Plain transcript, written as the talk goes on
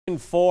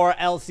For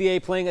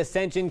LCA playing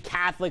Ascension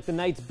Catholic, the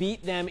Knights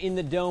beat them in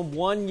the Dome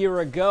 1 year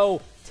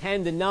ago,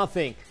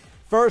 10-0.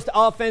 First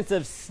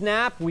offensive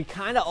snap, we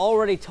kind of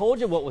already told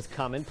you what was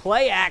coming.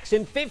 Play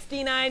action,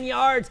 59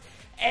 yards,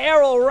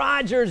 Errol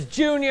Rogers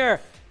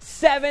Jr.,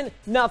 7-0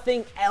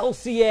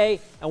 LCA,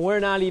 and we're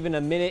not even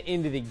a minute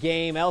into the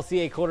game.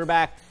 LCA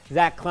quarterback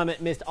Zach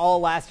Clement missed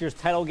all last year's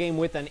title game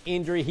with an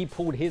injury. He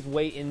pulled his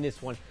weight in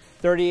this one.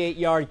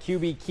 38-yard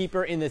QB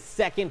keeper in the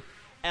second.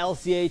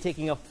 LCA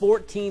taking a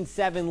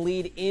 14-7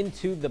 lead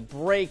into the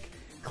break.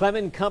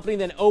 Clement and company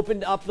then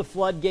opened up the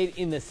floodgate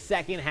in the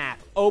second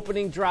half.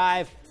 Opening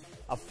drive,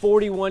 a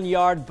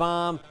 41-yard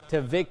bomb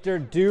to Victor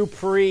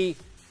Dupree.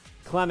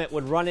 Clement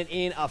would run it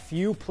in a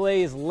few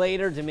plays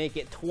later to make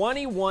it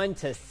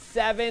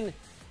 21-7.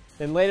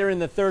 Then later in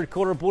the third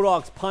quarter,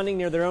 Bulldogs punting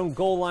near their own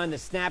goal line. The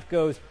snap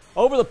goes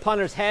over the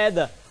punter's head.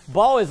 The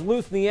ball is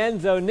loose in the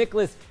end zone.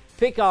 Nicholas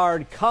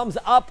Pickard comes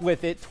up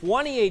with it,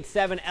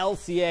 28-7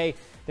 LCA.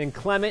 Then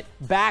Clement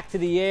back to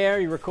the air.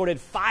 He recorded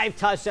 5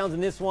 touchdowns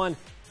in this one.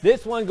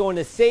 This one going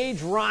to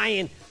Sage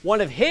Ryan,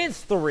 one of his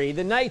 3.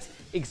 The Knights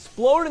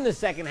explode in the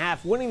second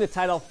half, winning the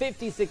title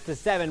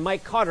 56-7.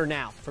 Mike Carter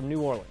now from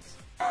New Orleans.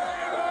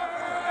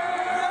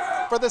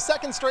 For the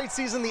second straight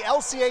season, the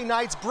LCA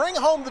Knights bring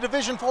home the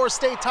Division IV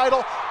state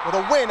title with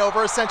a win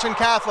over Ascension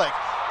Catholic.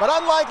 But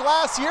unlike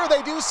last year,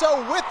 they do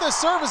so with the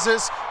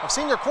services of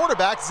senior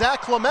quarterback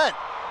Zach Clement.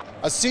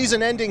 A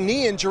season-ending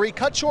knee injury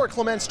cut short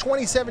Clement's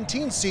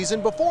 2017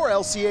 season before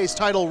LCA's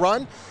title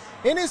run.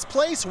 In his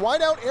place,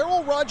 wideout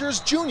Errol Rogers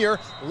Jr.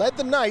 led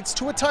the Knights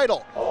to a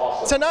title.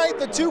 Tonight,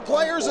 the two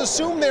players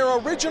assume their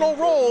original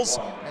roles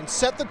and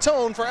set the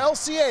tone for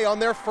LCA on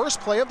their first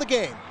play of the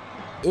game.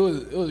 It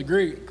was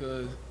great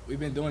because we've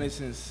been doing it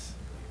since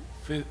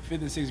 5th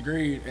and 6th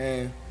grade,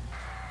 and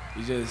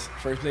we just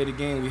first play of the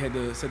game, we had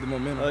to set the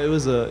momentum. It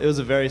was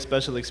a very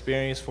special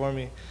experience for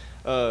me.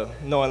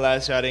 Knowing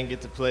last year I didn't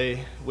get to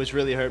play, which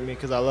really hurt me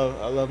because I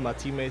love my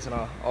teammates and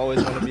I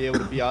always want to be able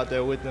to be out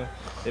there with them.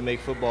 They make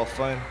football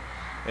fun,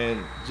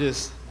 and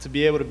just to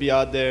be able to be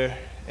out there,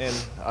 and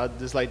I'd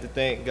just like to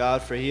thank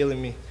God for healing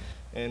me,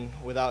 and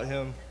without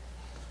him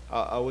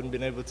I wouldn't have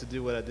been able to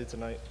do what I did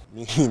tonight. I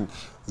mean,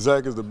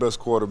 Zach is the best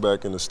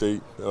quarterback in the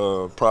state,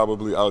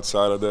 probably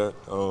outside of that.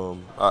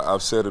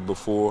 I've said it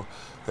before,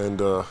 and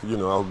you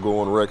know, I'll go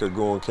on record,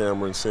 go on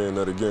camera and saying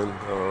that again.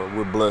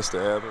 We're blessed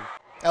to have him.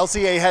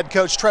 LCA head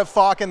coach Trev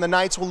Falk and the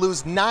Knights will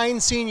lose 9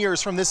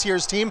 seniors from this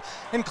year's team,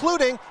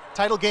 including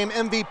title game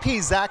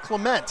MVP Zach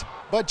Clement.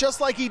 But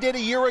just like he did a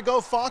year ago,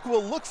 Falk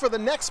will look for the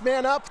next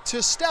man up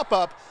to step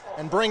up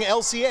and bring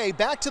LCA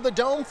back to the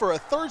Dome for a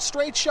 3rd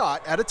straight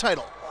shot at a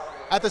title.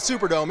 At the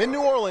Superdome in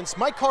New Orleans,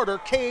 Mike Carter,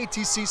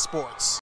 KATC Sports.